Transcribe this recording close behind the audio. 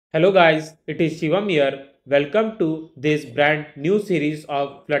Hello guys, it is Shivam here. Welcome to this brand new series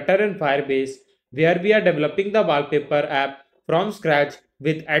of Flutter and Firebase where we are developing the wallpaper app from scratch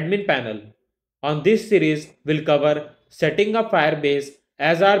with admin panel. On this series, we'll cover setting up Firebase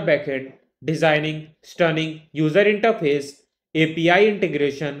as our backend, designing stunning user interface, API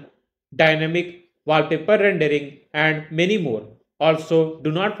integration, dynamic wallpaper rendering, and many more. Also,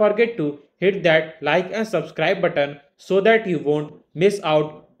 do not forget to hit that like and subscribe button so that you won't miss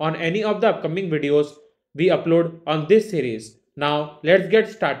out on any of the upcoming videos we upload on this series. Now, let's get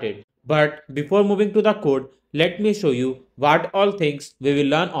started. But before moving to the code, let me show you what all things we will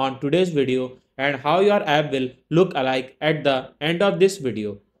learn on today's video and how your app will look alike at the end of this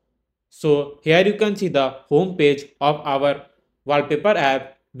video. So here you can see the home page of our wallpaper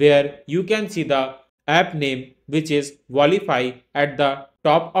app where you can see the app name which is Wallify at the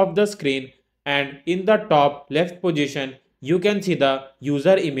top of the screen, and in the top left position you can see the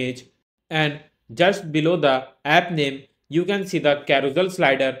user image, and just below the app name you can see the carousel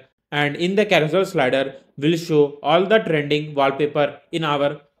slider, and in the carousel slider will show all the trending wallpaper in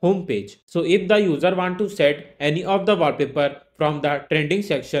our home page. So if the user want to set any of the wallpaper from the trending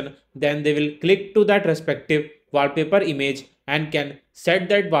section, then they will click to that respective wallpaper image and can set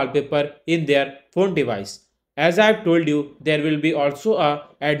that wallpaper in their phone device. As I have told you, there will be also a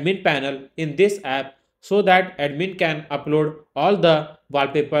admin panel in this app so that admin can upload all the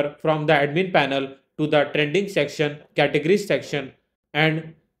wallpaper from the admin panel to the trending section, categories section,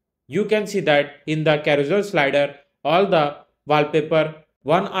 and you can see that in the carousel slider all the wallpaper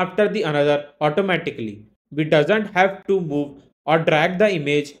one after the another automatically. We doesn't have to move or drag the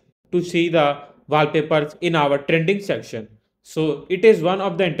image to see the wallpapers in our trending section. So it is one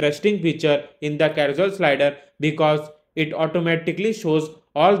of the interesting feature in the carousel slider because it automatically shows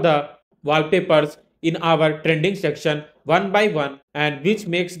all the wallpapers in our trending section one by one, and which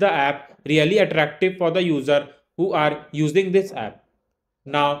makes the app really attractive for the user who are using this app.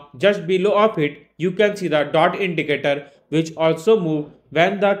 Now just below of it you can see the dot indicator which also move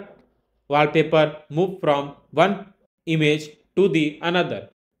when the wallpaper move from one image to the another.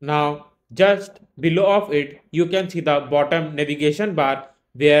 Now just below of it you can see the bottom navigation bar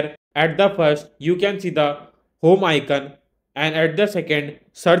where at the first you can see the home icon, and at the second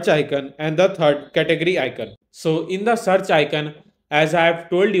search icon, and the third category icon. So in the search icon, as I have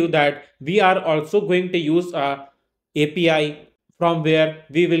told you that we are also going to use a API from where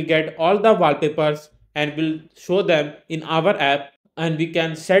we will get all the wallpapers and will show them in our app, and we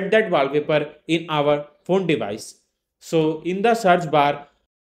can set that wallpaper in our phone device. So in the search bar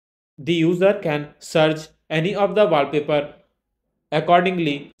the user can search any of the wallpaper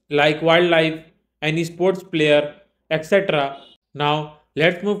accordingly, like wildlife, any sports player, etc. Now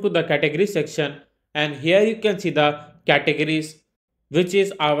let's move to the category section, and here you can see the categories which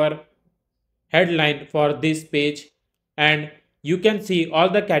is our headline for this page, and you can see all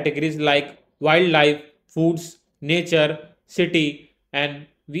the categories like wildlife, foods, nature, city, and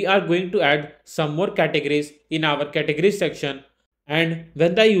we are going to add some more categories in our category section, and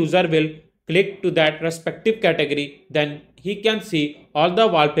when the user will click to that respective category, then he can see all the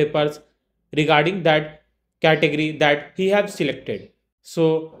wallpapers regarding that category that he has selected.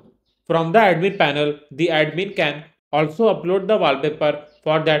 So from the admin panel, the admin can also upload the wallpaper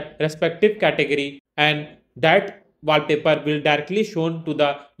for that respective category, and that wallpaper will directly shown to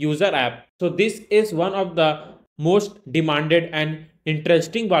the user app. So this is one of the most demanded and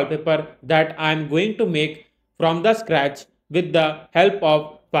interesting wallpaper that I am going to make from the scratch with the help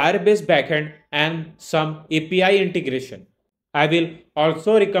of Firebase backend and some API integration. I will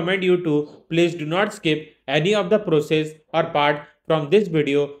also recommend you to please do not skip any of the process or part from this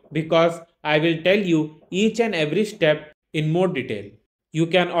video because I will tell you each and every step in more detail. You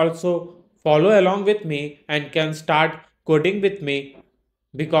can also follow along with me and can start coding with me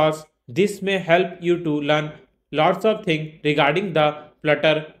because this may help you to learn lots of things regarding the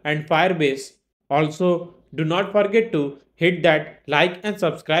Flutter and Firebase. Also, do not forget to hit that like and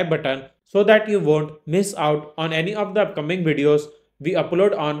subscribe button so that you won't miss out on any of the upcoming videos we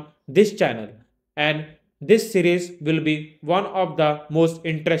upload on this channel. And this series will be one of the most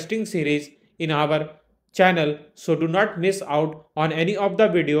interesting series in our channel, so do not miss out on any of the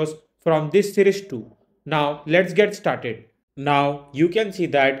videos from this series too. Now let's get started. Now you can see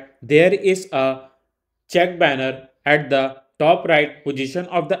that there is a check banner at the top right position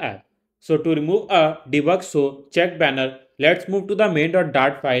of the app. So to remove a debug show check banner, let's move to the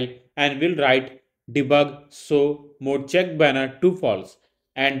main.dart file and we'll write debug show mode check banner to false.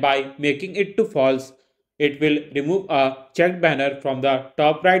 And by making it to false, it will remove a check banner from the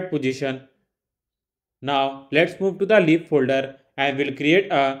top right position. Now let's move to the lib folder and will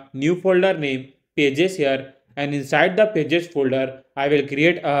create a new folder named pages here, and inside the pages folder I will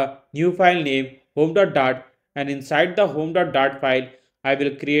create a new file named home.dart, and inside the home.dart file I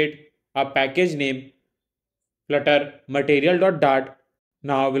will create a package name flutter material.dart.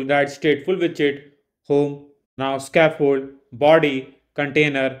 Now we'll write stateful widget, home, now scaffold, body,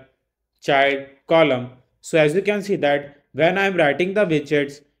 container, child, column. So as you can see that when I am writing the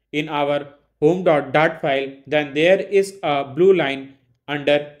widgets in our home.dart file, then there is a blue line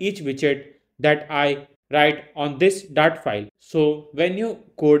under each widget that I write on this dart file. So when you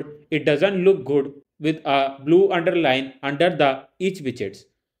code, it doesn't look good with a blue underline under the each widgets.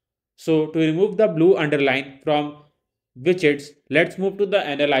 So to remove the blue underline from widgets, let's move to the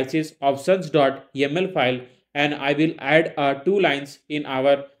analysis options.yml file, and I will add two lines in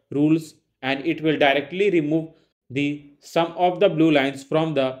our rules, and it will directly remove the sum of the blue lines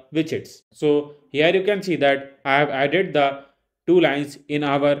from the widgets. So here you can see that I have added the two lines in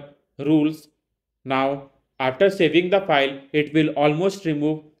our rules. Now after saving the file, it will almost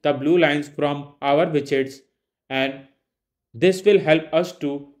remove the blue lines from our widgets, and this will help us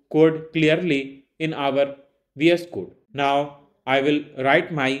to code clearly in our VS Code. Now I will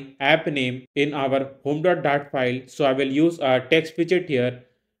write my app name in our home.dart file. So I will use a text widget here,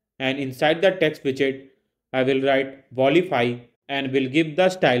 and inside the text widget I will write Volify and will give the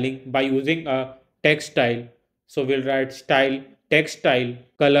styling by using a text style. So we'll write style, text style,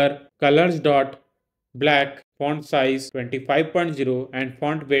 color, colors dot black, font size 25.0 and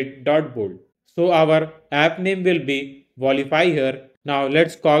font weight dot bold. So our app name will be Volify here. Now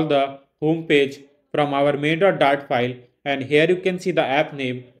let's call the home page from our main.dart file, and here you can see the app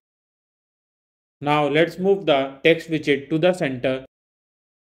name. Now let's move the text widget to the center.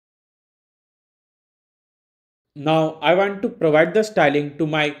 Now I want to provide the styling to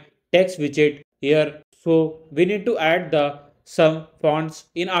my text widget here. So we need to add the some fonts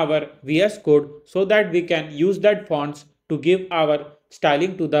in our VS Code so that we can use that fonts to give our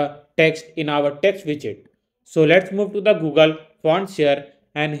styling to the text in our text widget. So let's move to the Google fonts here,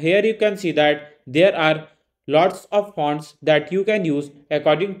 and here you can see that there are lots of fonts that you can use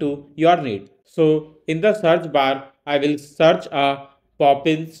according to your need. So in the search bar I will search a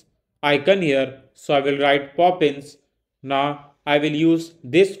Poppins icon here. So I will write Poppins. Now I will use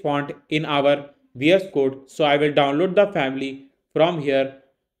this font in our VS Code. So I will download the family from here.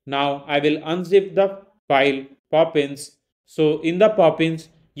 Now I will unzip the file Poppins. So in the Poppins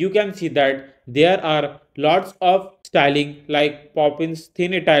you can see that there are lots of styling like Poppins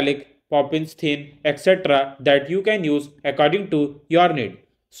thin italic, Poppins thin, etc. that you can use according to your need.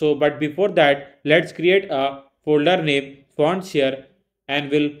 So but before that, let's create a folder name fonts here,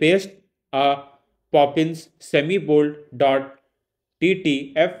 and we'll paste a Poppins semi-bold dot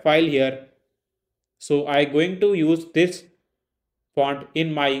ttf file here. So I'm going to use this font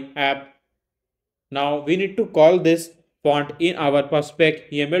in my app. Now we need to call this font in our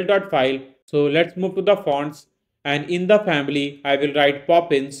prospect yml.file. So let's move to the fonts, and in the family I will write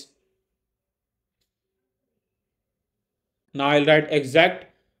Poppins. Now I'll write exact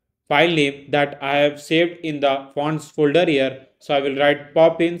file name that I have saved in the fonts folder here. So I will write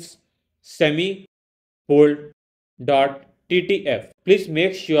Poppins semi bold dot ttf. Please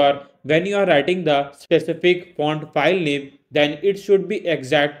make sure when you are writing the specific font file name, then it should be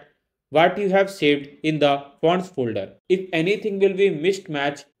exact what you have saved in the fonts folder. If anything will be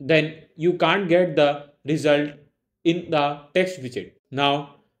mismatched, then you can't get the result in the text widget.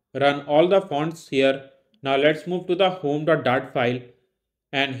 Now run all the fonts here. Now let's move to the home.dart file,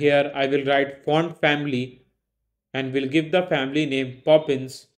 and here I will write font family and will give the family name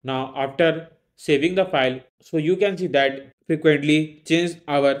Poppins. Now after saving the file, so you can see that frequently change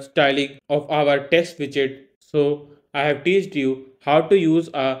our styling of our text widget. So I have teached you how to use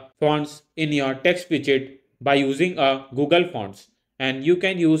a fonts in your text widget by using a Google Fonts, and you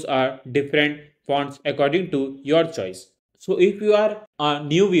can use a different fonts according to your choice. So if you are a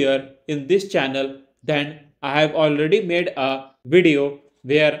new viewer in this channel, then I have already made a video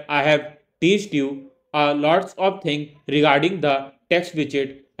where I have teached you lots of things regarding the text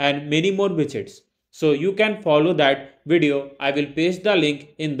widget and many more widgets. So you can follow that video. I will paste the link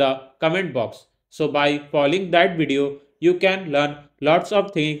in the comment box. So by following that video, you can learn lots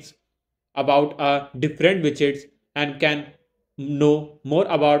of things about different widgets and can know more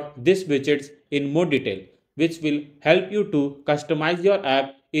about these widgets in more detail, which will help you to customize your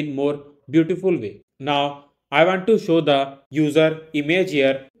app in more beautiful way. Now I want to show the user image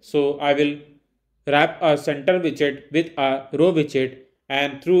here. So I will wrap a center widget with a row widget,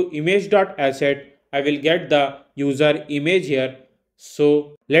 and through image.asset I will get the user image here.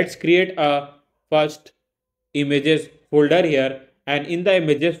 So let's create a first images folder here, and in the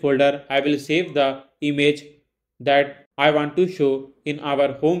images folder I will save the image that I want to show in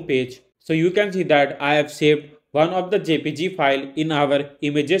our home page. So you can see that I have saved one of the JPG file in our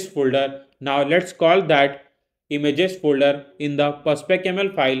images folder. Now let's call that images folder in the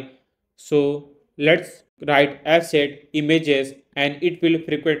perspecml file. So let's write asset images, and it will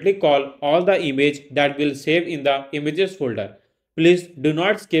frequently call all the image that will save in the images folder. Please do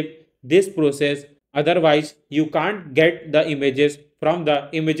not skip this process, otherwise you can't get the images from the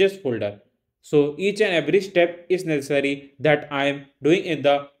images folder. So each and every step is necessary that I am doing in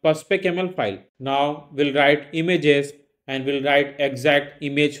the perspecml file. Now we'll write images and we'll write exact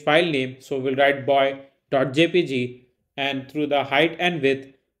image file name. So we'll write boy.jpg, and through the height and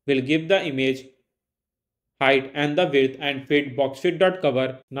width we'll give the image height and the width and fit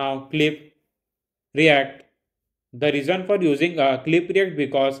boxfit.cover. Now clip react. The reason for using a clip react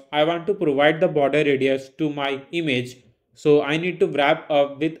because I want to provide the border radius to my image. So I need to wrap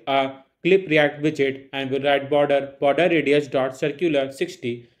up with a clip react widget and will write border radius dot circular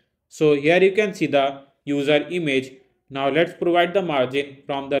 60. So here you can see the user image. Now let's provide the margin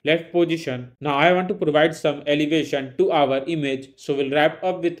from the left position. Now I want to provide some elevation to our image. So we'll wrap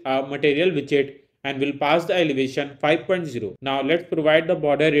up with a material widget and we'll pass the elevation 5.0. Now let's provide the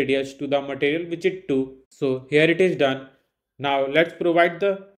border radius to the material widget 2. So here it is done. Now let's provide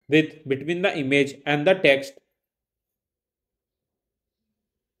the width between the image and the text.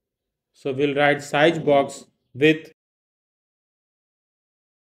 So we'll write size box width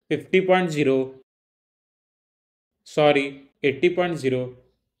 50.0, sorry 80.0.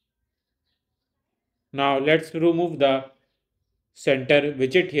 Now let's remove the center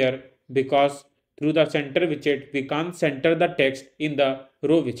widget here because through the center widget we can't center the text in the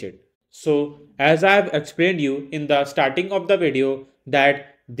row widget. So as I have explained you in the starting of the video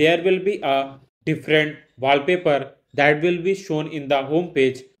that there will be a different wallpaper that will be shown in the home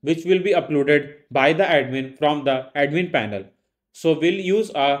page, which will be uploaded by the admin from the admin panel. So we'll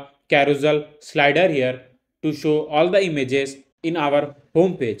use a carousel slider here to show all the images in our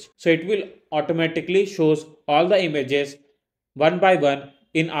home page. So it will automatically shows all the images one by one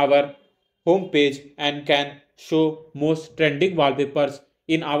in our home page and can show most trending wallpapers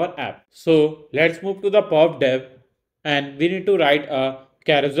in our app. So let's move to the PubDev, and we need to write a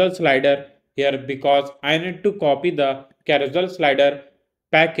carousel slider here because I need to copy the carousel slider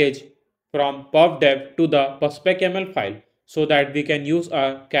package from PubDev to the perspecml file so that we can use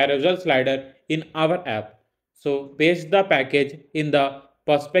a carousel slider in our app. So paste the package in the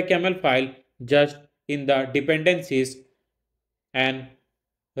perspecml file just in the dependencies and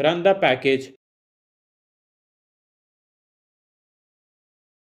run the package.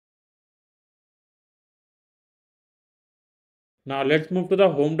 Now let's move to the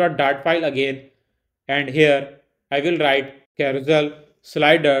home.dart file again, and here I will write carousel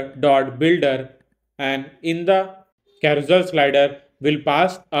slider dot builder, and in the carousel slider will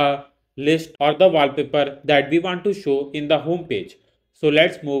pass a list or the wallpaper that we want to show in the home page. So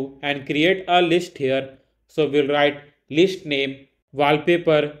let's move and create a list here. So we'll write list name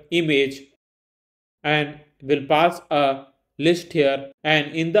wallpaper image and will pass a list here,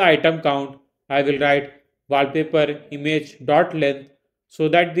 and in the item count I will write wallpaper image dot length so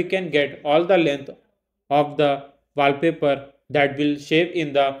that we can get all the length of the wallpaper that will shape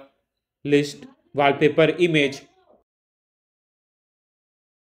in the list wallpaper image.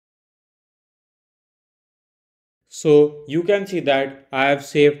 So you can see that I have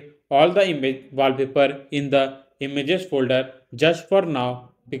saved all the image wallpaper in the images folder just for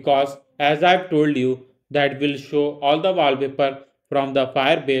now, because as I have told you that will show all the wallpaper from the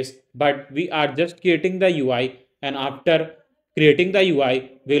Firebase, but we are just creating the UI, and after creating the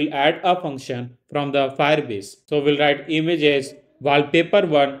UI we'll add a function from the Firebase. So we'll write images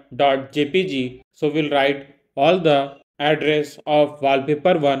wallpaper1.jpg. So we'll write all the address of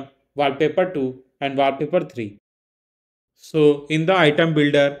wallpaper 1, wallpaper 2 and wallpaper 3. So in the item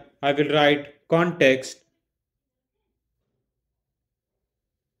builder, I will write context,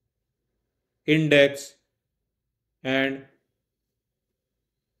 index and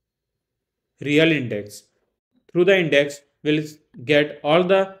real index. Through the index, we'll get all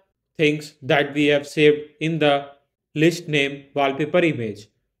the things that we have saved in the list name wallpaper image,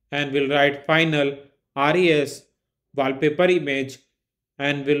 and we'll write final res wallpaper image,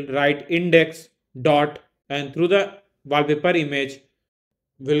 and we'll write index dot, and through the wallpaper image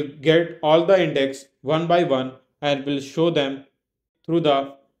we'll get all the index one by one and we'll show them through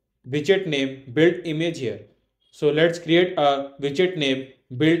the widget name build image here. So let's create a widget name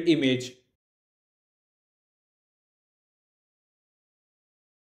build image.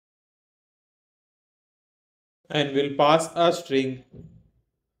 and we'll pass a string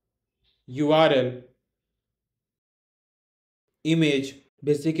URL image.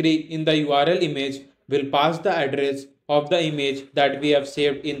 Basically, in the URL image, we'll pass the address of the image that we have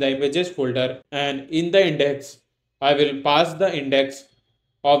saved in the images folder, and in the index, I will pass the index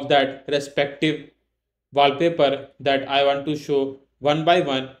of that respective wallpaper that I want to show one by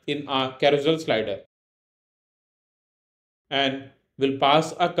one in a carousel slider, and will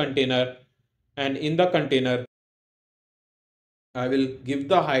pass a container, and in the container I will give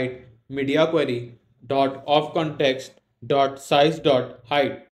the height media query dot of context dot size dot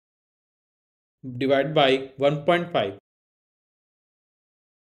height divided by 1.5.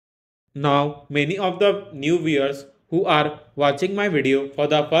 Now, many of the new viewers who are watching my video for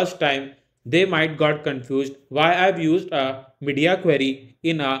the first time, they might got confused why I've used a media query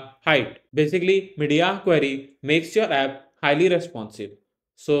in a height. Basically, media query makes your app highly responsive.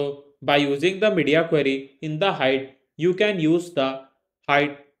 So, by using the media query in the height, you can use the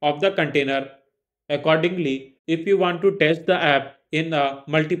height of the container accordingly if you want to test the app in a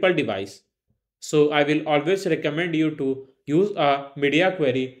multiple device. So I will always recommend you to use a media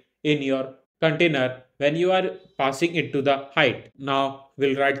query in your container when you are passing it to the height. Now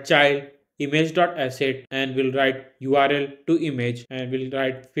we'll write child image.asset and we'll write URL to image and we'll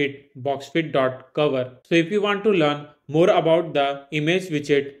write fit boxfit.cover. So if you want to learn more about the image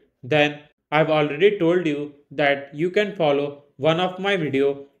widget, then I've already told you that you can follow one of my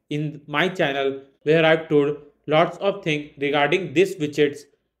video in my channel where I've told lots of things regarding these widgets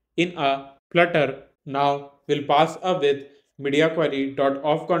in a Flutter. Now we'll pass a width media query dot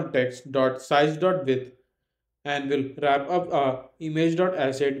of context dot size dot width and we'll wrap up a image dot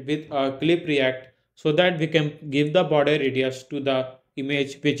asset with a clip react so that we can give the border radius to the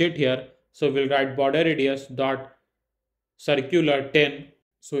image widget here. So we'll write border radius dot circular 10.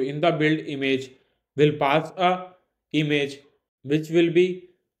 So in the build image, we'll pass a image which will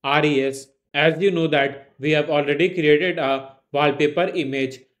be res. As you know that we have already created a wallpaper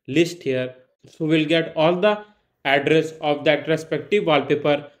image list here. So we'll get all the address of that respective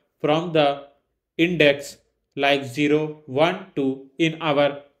wallpaper from the index like 0, 1, 2 in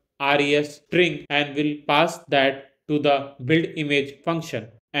our res string and we'll pass that to the build image function.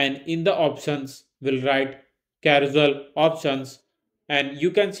 And in the options, we'll write carousel options and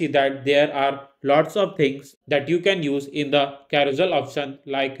you can see that there are lots of things that you can use in the carousel option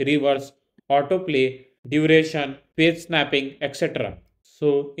like reverse, autoplay, duration, page snapping, etc.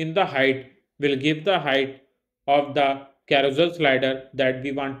 So in the height, we'll give the height of the carousel slider that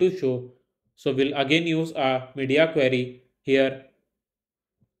we want to show. So we'll again use a media query here.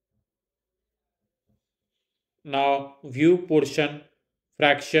 Now view portion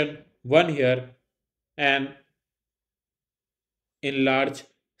fraction 1 here and enlarge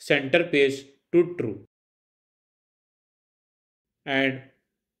center page to true and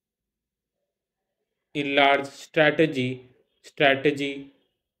enlarge strategy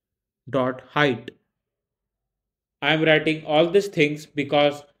dot height. I am writing all these things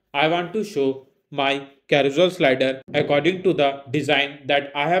because I want to show my carousel slider according to the design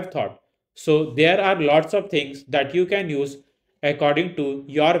that I have thought. So there are lots of things that you can use according to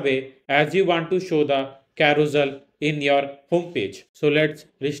your way as you want to show the carousel in your home page. So let's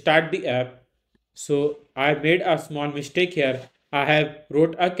restart the app. So I made a small mistake here. I have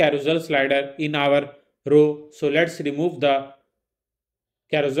wrote a carousel slider in our row. So let's remove the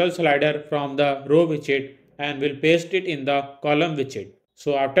carousel slider from the row widget and we'll paste it in the column widget.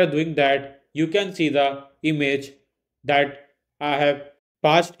 So after doing that, you can see the image that I have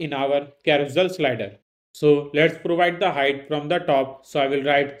passed in our carousel slider. So let's provide the height from the top. So I will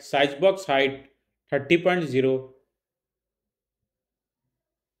write size box height 30.0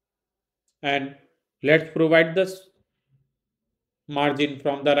 and let's provide the margin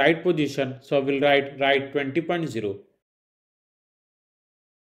from the right position. So we'll write right 20.0.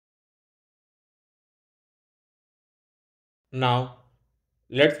 Now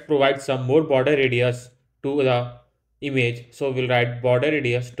let's provide some more border radius to the image. So we'll write border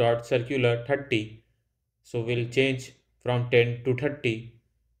radius dot circular 30. So we'll change from 10 to 30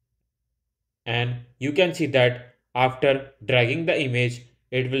 and you can see that after dragging the image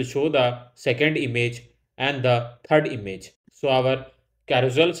it will show the second image and the third image. So our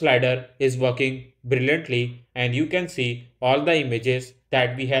carousel slider is working brilliantly and you can see all the images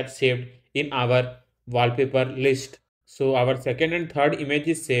that we have saved in our wallpaper list. So our second and third image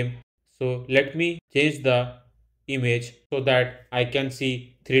is same. So let me change the image so that I can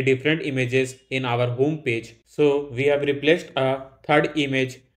see three different images in our home page. So we have replaced a third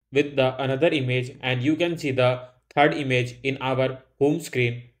image with the another image and you can see the third image in our home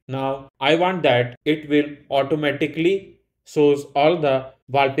screen. Now I want that it will automatically shows all the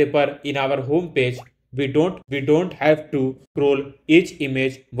wallpaper in our home page. We don't have to scroll each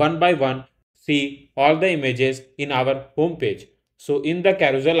image one by one, see all the images in our home page. So in the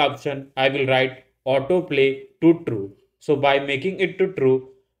carousel option, I will write autoplay to true. So by making it to true,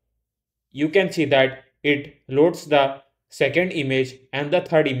 you can see that it loads the second image and the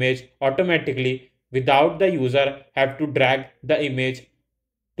third image automatically without the user have to drag the image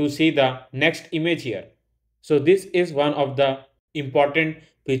to see the next image here. So this is one of the important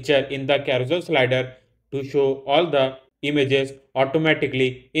feature in the carousel slider to show all the images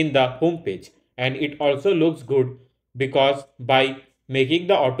automatically in the home page, and it also looks good because by making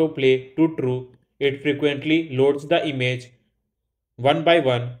the autoplay to true, it frequently loads the image one by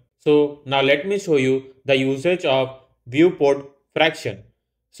one. So now let me show you the usage of viewport fraction.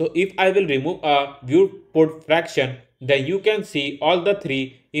 So if I will remove a viewport fraction, then you can see all the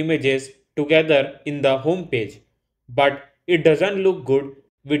three images together in the home page. But it doesn't look good.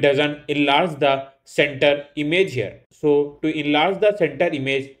 We doesn't enlarge the center image here. So to enlarge the center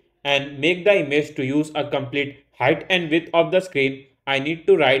image and make the image to use a complete height and width of the screen, I need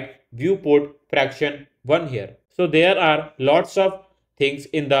to write viewport fraction 1 here. So there are lots of things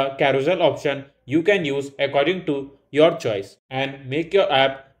in the carousel option you can use according to your choice and make your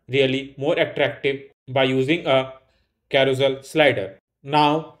app really more attractive by using a carousel slider.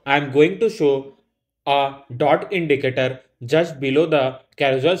 Now I am going to show a dot indicator just below the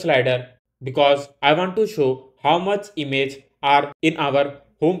carousel slider because I want to show how much image are in our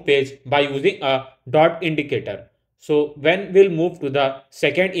home page by using a dot indicator. So when we'll move to the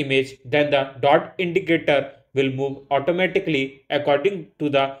second image, then the dot indicator will move automatically according to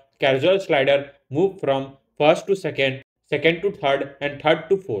the carousel slider move from first to second, second to third, and third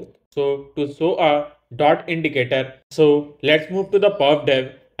to fourth. So to show a dot indicator, so let's move to the perf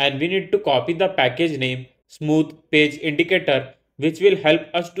dev and we need to copy the package name smooth page indicator, which will help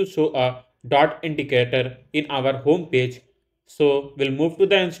us to show a dot indicator in our home page. So we'll move to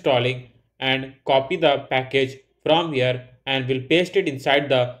the installing and copy the package from here and we'll paste it inside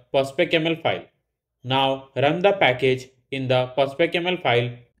the perspecaml file. Now run the package in the perspecaml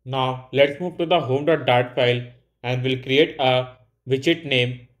file. Now let's move to the home.dart file and we'll create a widget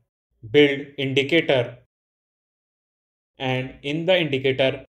name build indicator, and in the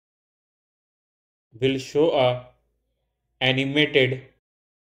indicator we'll show a animated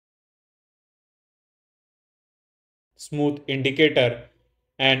smooth indicator,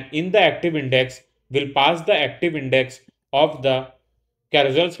 and in the active index we'll pass the active index of the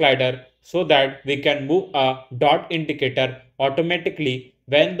carousel slider so that we can move a dot indicator automatically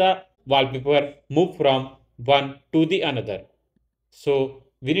when the wallpaper move from one to the another. So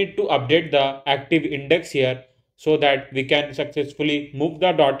we need to update the active index here so that we can successfully move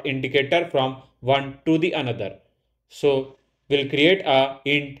the dot indicator from one to the another. So we'll create a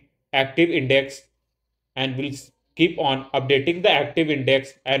int active index and we'll keep on updating the active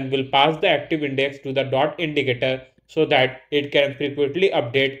index and we'll pass the active index to the dot indicator so that it can frequently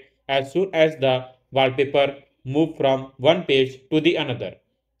update as soon as the wallpaper move from one page to the another.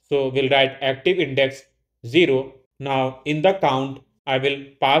 So we'll write active index 0. Now in the count, I will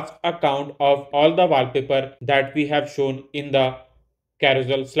pass a count of all the wallpaper that we have shown in the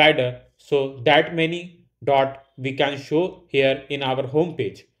carousel slider. So that many dot we can show here in our home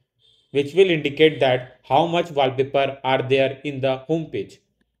page, which will indicate that how much wallpaper are there in the home page.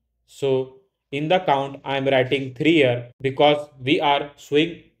 So in the count, I am writing 3 here because we are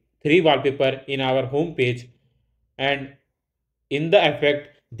showing 3 wallpaper in our home page, and in the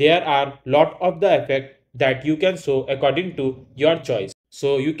effect, there are lot of the effect that you can show according to your choice.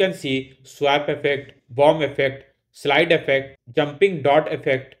 So you can see swap effect, bomb effect, slide effect, jumping dot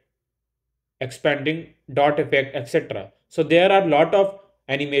effect, expanding dot effect, etc. So there are lot of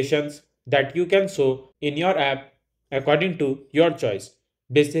animations that you can show in your app according to your choice.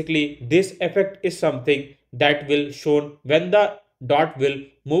 Basically, this effect is something that will shown when the dot will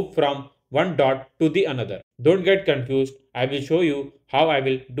move from one dot to the another. Don't get confused. I will show you how I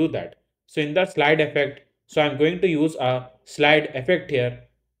will do that. So in the slide effect, so I'm going to use a slide effect here.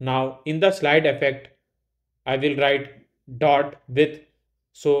 Now in the slide effect, I will write dot width.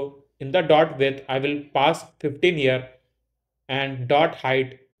 So in the dot width, I will pass 15 here and dot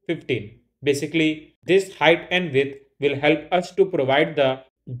height 15. Basically, this height and width will help us to provide the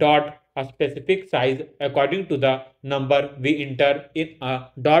dot a specific size according to the number we enter in a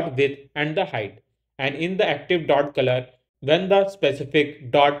dot width and the height. And in the active dot color, when the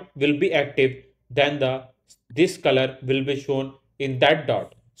specific dot will be active, then this color will be shown in that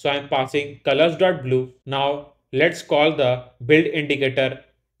dot. So I am passing colors dot blue. Now let's call the build indicator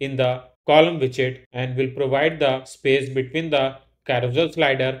in the column widget and will provide the space between the carousel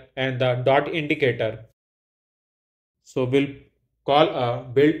slider and the dot indicator. So we'll call a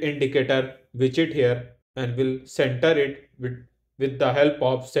build indicator widget here and we'll center it with the help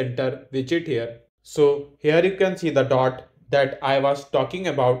of center widget here. So here you can see the dot that I was talking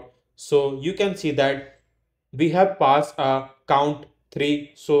about. So you can see that we have passed a count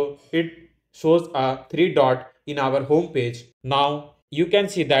 3, so it shows a 3 dot in our home page. Now you can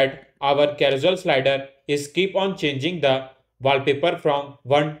see that our carousel slider is keep on changing the wallpaper from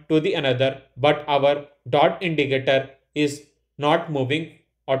one to the another, but our dot indicator is not moving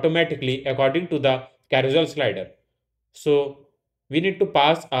automatically according to the carousel slider. So we need to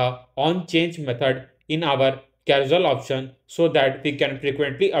pass a on change method in our carousel option so that we can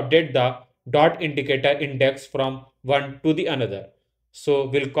frequently update the dot indicator index from one to the another. So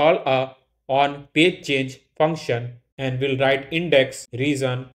we'll call a on page change function and we'll write index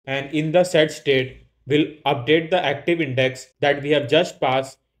reason, and in the set state we'll update the active index that we have just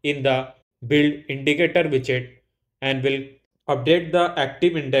passed in the build indicator widget, and we'll update the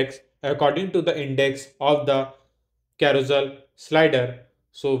active index according to the index of the carousel slider.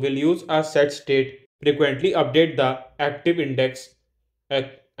 So we'll use a set state frequently update the active index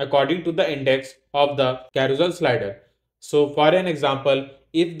according to the index of the carousel slider. So for an example,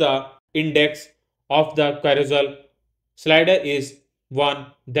 if the index of the carousel slider is 1,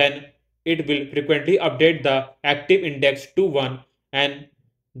 then it will frequently update the active index to 1, and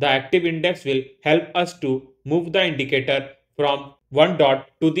the active index will help us to move the indicator from one dot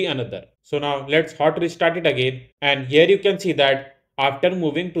to the another. So now let's hot restart it again, and here you can see that after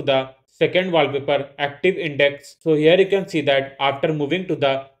moving to the second wallpaper active index, so here you can see that after moving to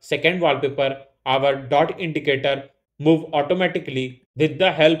the second wallpaper, our dot indicator move automatically with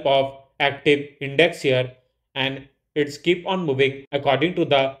the help of active index here, and it's keep on moving according to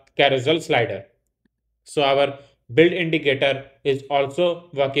the carousel slider. So our build indicator is also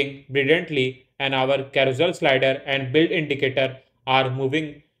working brilliantly, and our carousel slider and build indicator are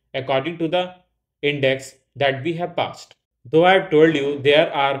moving according to the index that we have passed. Though I have told you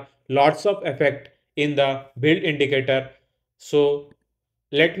there are lots of effect in the build indicator, so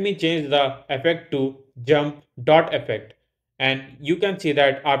let me change the effect to jump dot effect, and you can see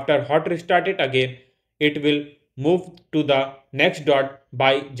that after hot restart it again, it will move to the next dot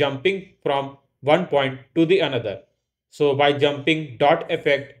by jumping from one point to the another. So by jumping dot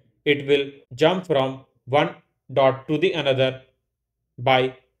effect, it will jump from one dot to the another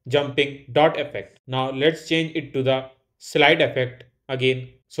by jumping dot effect. Now let's change it to the slide effect again.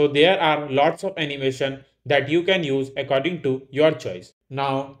 So there are lots of animation that you can use according to your choice.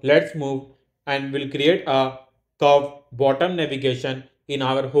 Now let's move and we'll create a curve bottom navigation in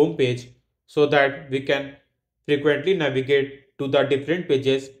our home page so that we can frequently navigate to the different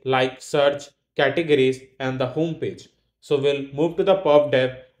pages like search, categories and the home page. So we'll move to the perf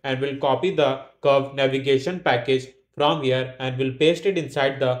dev and we'll copy the curve navigation package from here and we'll paste it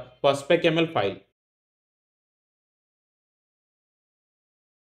inside the perspec.yaml file.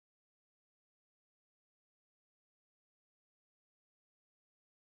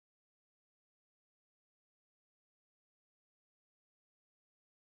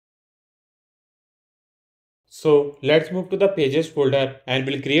 So let's move to the pages folder and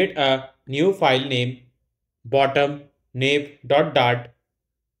we'll create a new file name bottom nav.dart,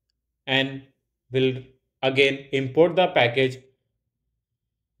 and we'll again import the package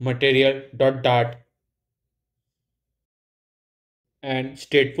material.dart and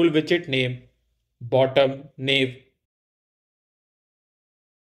stateful widget name bottom nav.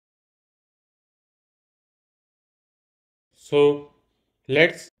 So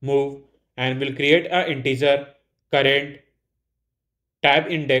let's move and we'll create a integer current tab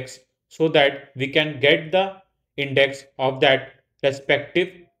index so that we can get the index of that respective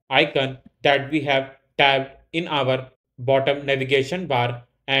icon that we have tabbed in our bottom navigation bar,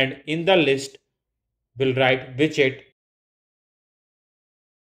 and in the list we'll write widget.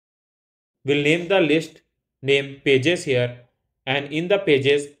 We'll name the list name pages here, and in the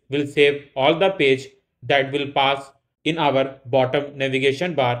pages we'll save all the page that will pass in our bottom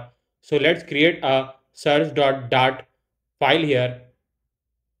navigation bar. So let's create a search.dart file here,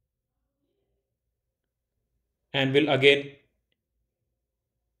 and we'll again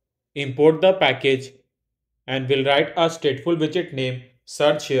import the package and we'll write a stateful widget name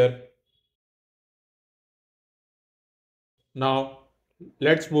search here. Now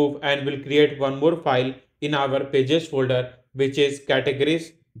let's move and we'll create one more file in our pages folder which is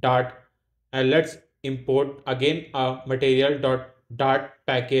categories dart, and let's import again a material.dart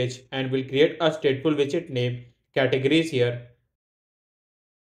package and we'll create a stateful widget name categories here.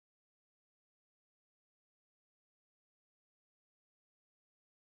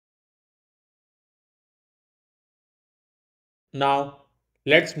 Now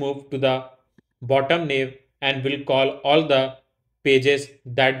let's move to the bottom nav and we'll call all the pages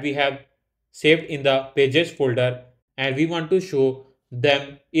that we have saved in the pages folder, and we want to show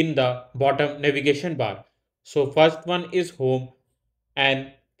them in the bottom navigation bar. So first one is home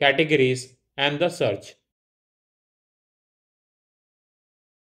and categories and the search.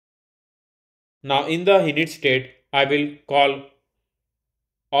 Now in the init state, I will call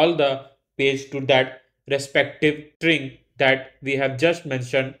all the page to that respective string that we have just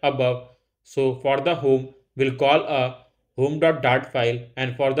mentioned above. So for the home, we'll call a home.dart file,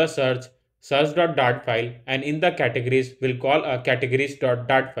 and for the search, search.dart file, and in the categories, we'll call a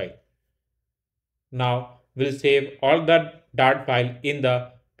categories.dart file. Now we'll save all the dart file in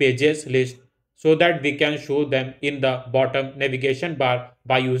the pages list so that we can show them in the bottom navigation bar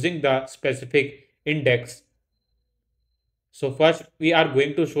by using the specific index. So first we are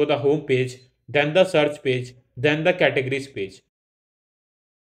going to show the home page, then the search page, then the categories page.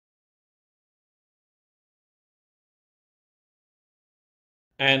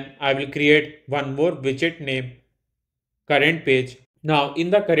 And I will create one more widget named current page. Now in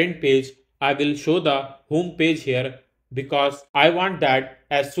the current page, I will show the home page here because I want that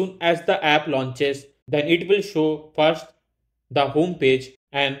as soon as the app launches, then it will show first the home page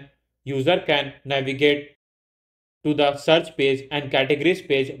and user can navigate to the search page and categories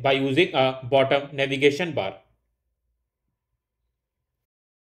page by using a bottom navigation bar.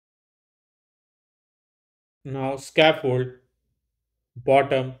 Now scaffold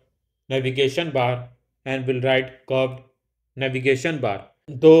bottom navigation bar and will write curved navigation bar.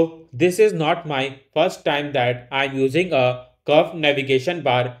 Though this is not my first time that I am using a curved navigation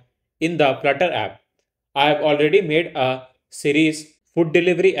bar in the Flutter app. I have already made a series food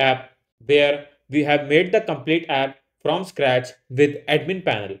delivery app where we have made the complete app from scratch with admin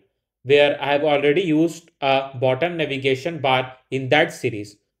panel, where I have already used a bottom navigation bar in that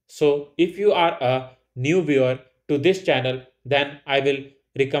series. So if you are a new viewer to this channel, then I will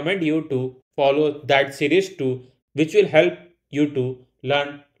recommend you to follow that series too, which will help you to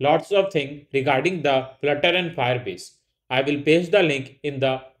learn lots of things regarding the Flutter and Firebase. I will paste the link in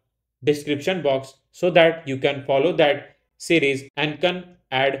the description box so that you can follow that series and can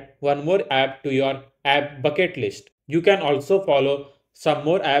add one more app to your app bucket list. You can also follow some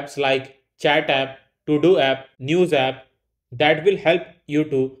more apps like chat app, to do app, news app that will help you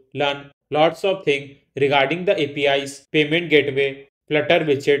to learn lots of things regarding the APIs, payment gateway, Flutter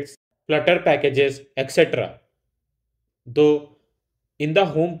widgets, Flutter packages, etc. Though in the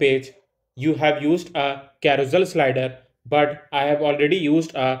home page you have used a carousel slider, but I have already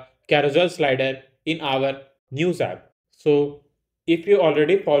used a carousel slider in our news app. So if you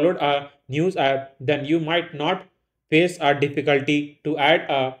already followed a news app, then you might not face a difficulty to add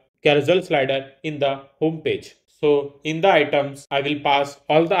a carousel slider in the home page. So in the items, I will pass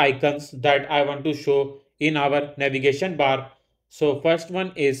all the icons that I want to show in our navigation bar. So first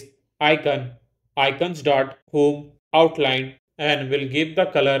one is icon, icons dot home outline, and we'll give the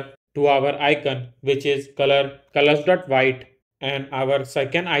color to our icon, which is colors dot white, and our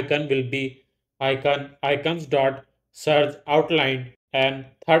second icon will be icons dot search outline, and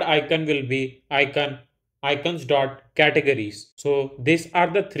third icon will be icons dot categories. So these are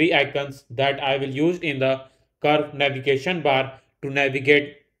the three icons that I will use in the curve navigation bar to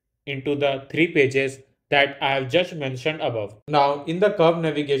navigate into the three pages that I have just mentioned above. Now in the curve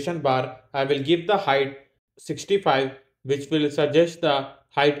navigation bar, I will give the height 65, which will suggest the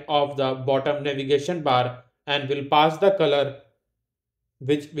height of the bottom navigation bar, and will pass the color,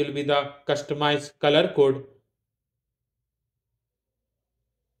 which will be the customized color code.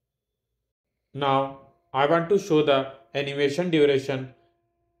 Now I want to show the animation duration,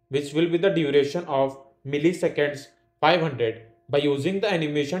 which will be the duration of milliseconds 500. By using the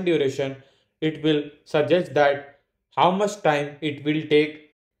animation duration, it will suggest that how much time it will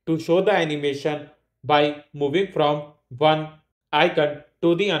take to show the animation by moving from one icon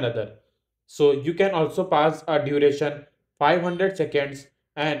to the another. So you can also pass a duration 500 seconds,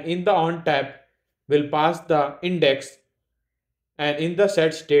 and in the on tab will pass the index, and in the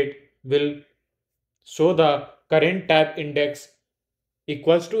set state will show the current tab index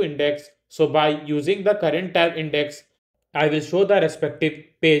equals to index. So by using the current tab index, I will show the respective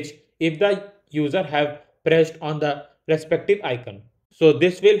page if the user have pressed on the respective icon. So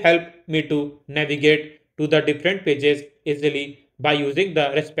this will help me to navigate to the different pages easily by using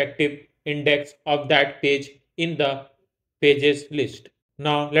the respective index of that page in the pages list.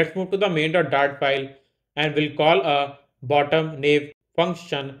 Now let's move to the main.dart file, and we'll call a bottom nav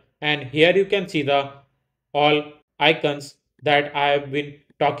function, and here you can see the all icons that I have been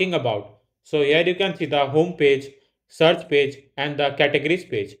talking about. So here you can see the home page, search page and the categories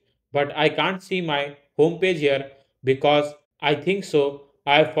page. But I can't see my home page here because I think so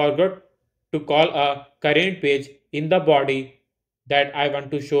I forgot to call a current page in the body that I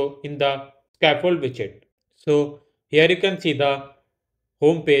want to show in the scaffold widget. So here you can see the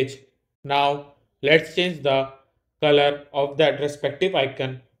home page. Now let's change the color of that respective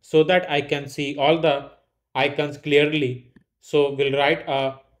icon so that I can see all the icons clearly. So we'll write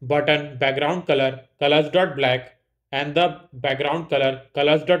a button background color colors.black and the background color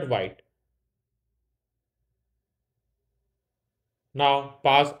colors.white. Now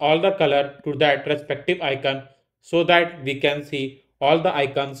pass all the color to that respective icon so that we can see all the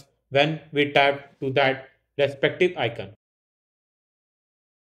icons when we tap to that respective icon.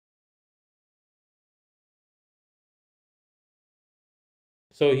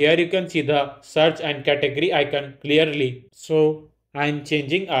 So here you can see the search and category icon clearly. So I am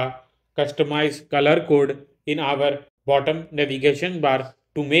changing a customized color code in our bottom navigation bar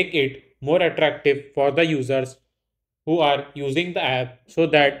to make it more attractive for the users who are using the app so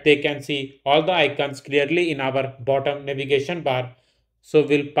that they can see all the icons clearly in our bottom navigation bar. So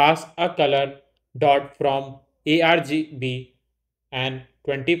we'll pass a color dot from ARGB and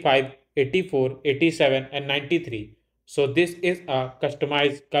 25, 84, 87 and 93. So this is a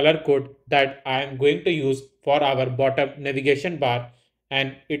customized color code that I am going to use for our bottom navigation bar,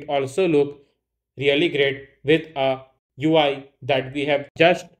 and it also looks really great with a UI that we have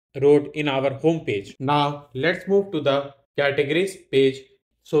just wrote in our home page. Now let's move to the categories page.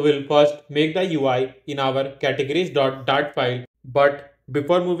 So we'll first make the UI in our categories.dart file. But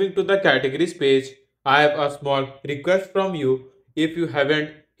before moving to the categories page, I have a small request from you. If you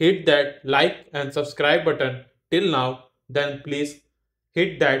haven't hit that like and subscribe button till now, then please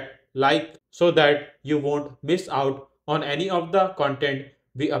hit that like so that you won't miss out on any of the content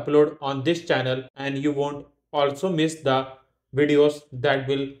we upload on this channel, and you won't also miss the videos that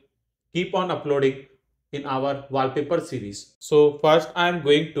will keep on uploading in our wallpaper series. So first I am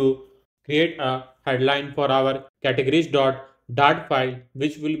going to create a headline for our categories.dart file,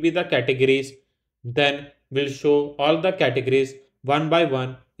 which will be the categories. Then we'll show all the categories one by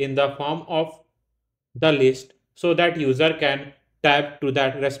one in the form of the list so that user can tab to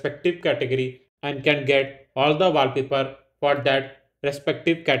that respective category and can get all the wallpaper for that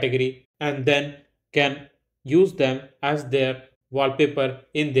respective category, and then can use them as their wallpaper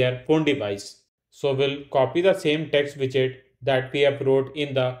in their phone device. So we'll copy the same text widget that we have wrote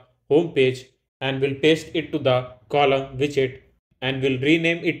in the home page and we'll paste it to the column widget and we'll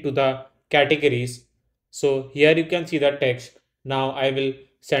rename it to the categories. So here you can see the text. Now I will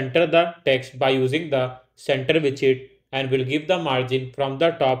center the text by using the center widget and will give the margin from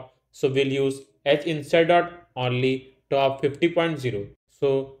the top. So we'll use h inside dot only top 50.0.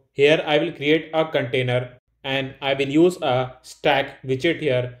 So here I will create a container and I will use a stack widget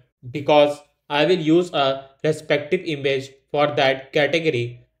here because I will use a respective image for that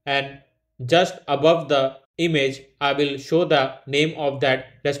category, and just above the image I will show the name of that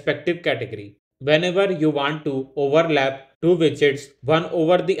respective category. Whenever you want to overlap two widgets one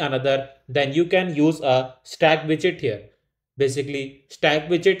over the another, then you can use a stack widget here. Basically, stack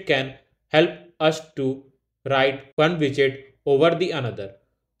widget can help us to write one widget over the another.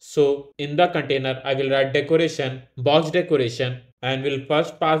 So in the container, I will write decoration, box decoration, and will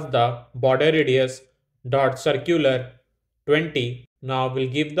first pass the border radius dot circular 20. Now we'll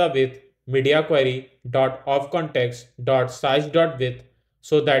give the width media query dot of context dot size dot width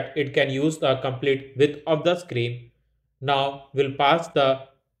so that it can use the complete width of the screen. Now we'll pass the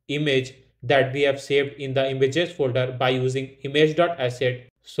image that we have saved in the images folder by using image.asset.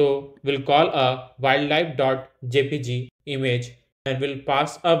 So we'll call a wildlife.jpg image and we'll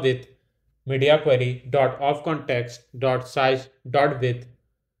pass a width media query dot of context dot size dot width,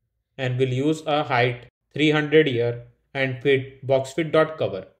 and we'll use a height 300 here and fit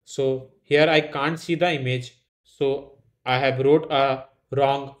boxfit.cover. So here I can't see the image, so I have wrote a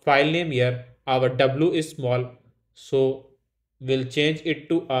wrong file name here. Our W is small, so we'll change it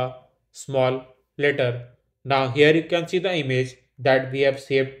to a small letter. Now here you can see the image that we have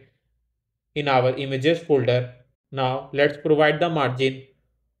saved in our images folder. Now let's provide the margin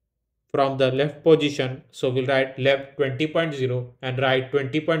from the left position. So we'll write left 20.0 and right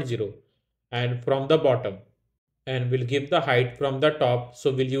 20.0, and from the bottom, and we'll give the height from the top.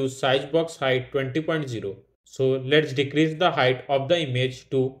 So we'll use size box height 20.0. So let's decrease the height of the image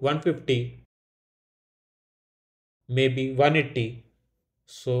to 150, maybe 180.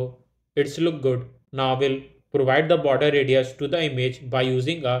 So it's look good. Now we'll provide the border radius to the image by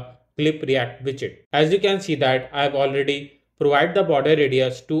using a clip react widget. As you can see that I have already provided the border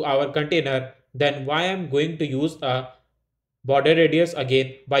radius to our container then why I'm going to use a border radius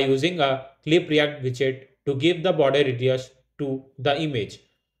again by using a clip react widget to give the border radius to the image.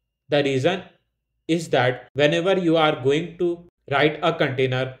 The reason is that whenever you are going to write a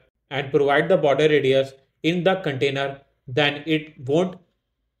container and provide the border radius in the container, then it won't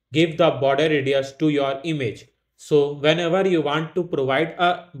give the border radius to your image. So whenever you want to provide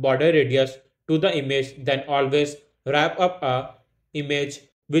a border radius to the image, then always wrap up a image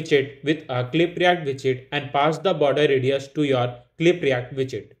widget with a clip react widget and pass the border radius to your clip react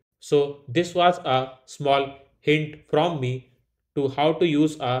widget. So this was a small hint from me to how to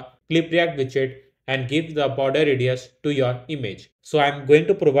use a clip react widget and give the border radius to your image. So I'm going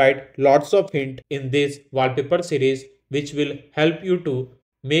to provide lots of hint in this wallpaper series which will help you to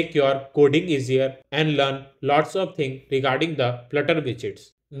make your coding easier and learn lots of things regarding the Flutter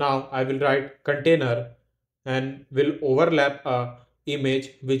widgets. Now I will write container and will overlap a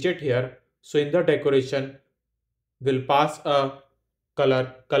image widget here. So in the decoration we'll pass a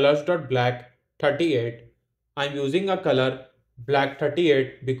color colors.black 38. I'm using a color black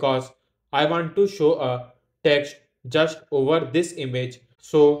 38 because I want to show a text just over this image.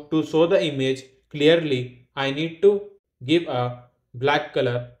 So to show the image clearly, I need to give a black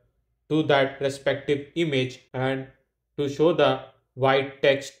color to that respective image and to show the white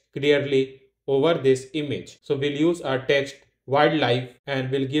text clearly over this image. So we'll use our text wildlife and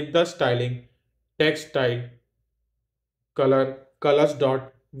we'll give the styling text style color colors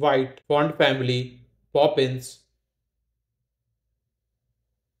dot white font family poppins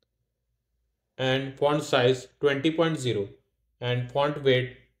and font size 20.0 and font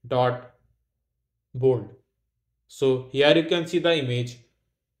weight dot bold. So here you can see the image.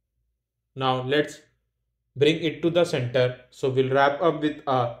 Now let's bring it to the center. So we'll wrap up with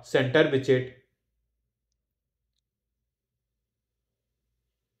a center widget.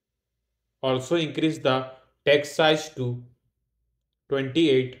 Also increase the text size to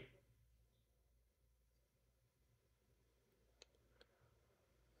 28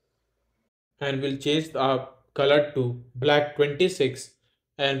 and we'll change the color to black 26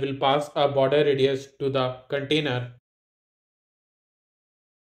 and we'll pass a border radius to the container.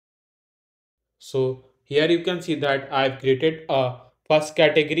 So here you can see that I've created a first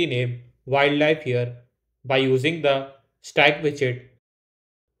category name wildlife here by using the stack widget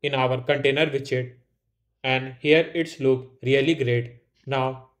in our container widget, and here it's look really great.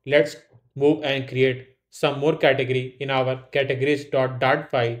 Now let's move and create some more category in our categories.dart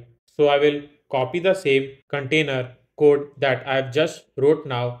file. So I will copy the same container code that I've just wrote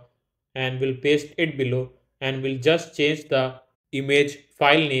now and will paste it below and will just change the image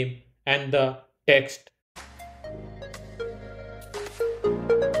file name and the text.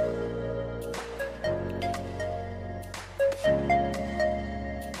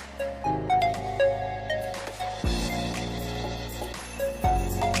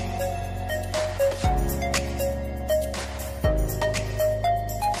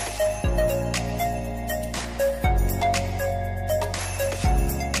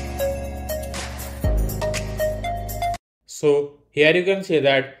 So here you can see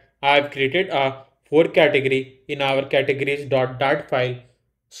that I have created a 4 category in our categories.dart file.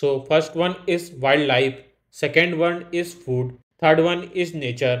 So first one is wildlife, second one is food, third one is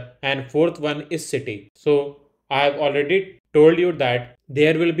nature and fourth one is city. So I have already told you that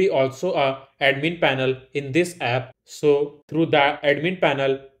there will be also a admin panel in this app. So through the admin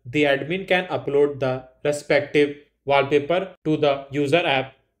panel, the admin can upload the respective wallpaper to the user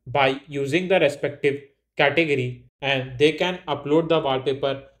app by using the respective category, and they can upload the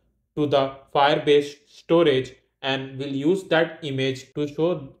wallpaper to the Firebase storage and we'll use that image to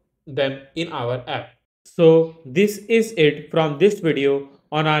show them in our app. So this is it from this video.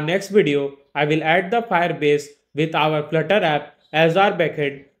 On our next video, I will add the Firebase with our Flutter app as our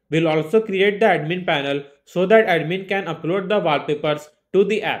backend. We'll also create the admin panel so that admin can upload the wallpapers to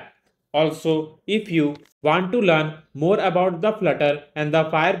the app. Also, if you want to learn more about the Flutter and the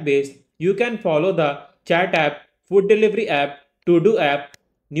Firebase, you can follow the chat app, food delivery app, to-do app,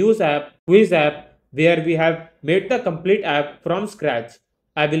 news app, quiz app, where we have made the complete app from scratch.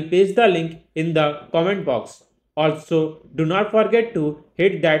 I will paste the link in the comment box. Also, do not forget to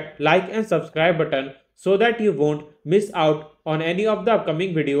hit that like and subscribe button so that you won't miss out on any of the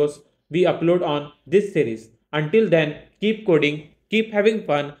upcoming videos we upload on this series. Until then, keep coding, keep having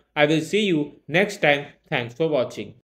fun. I will see you next time. Thanks for watching.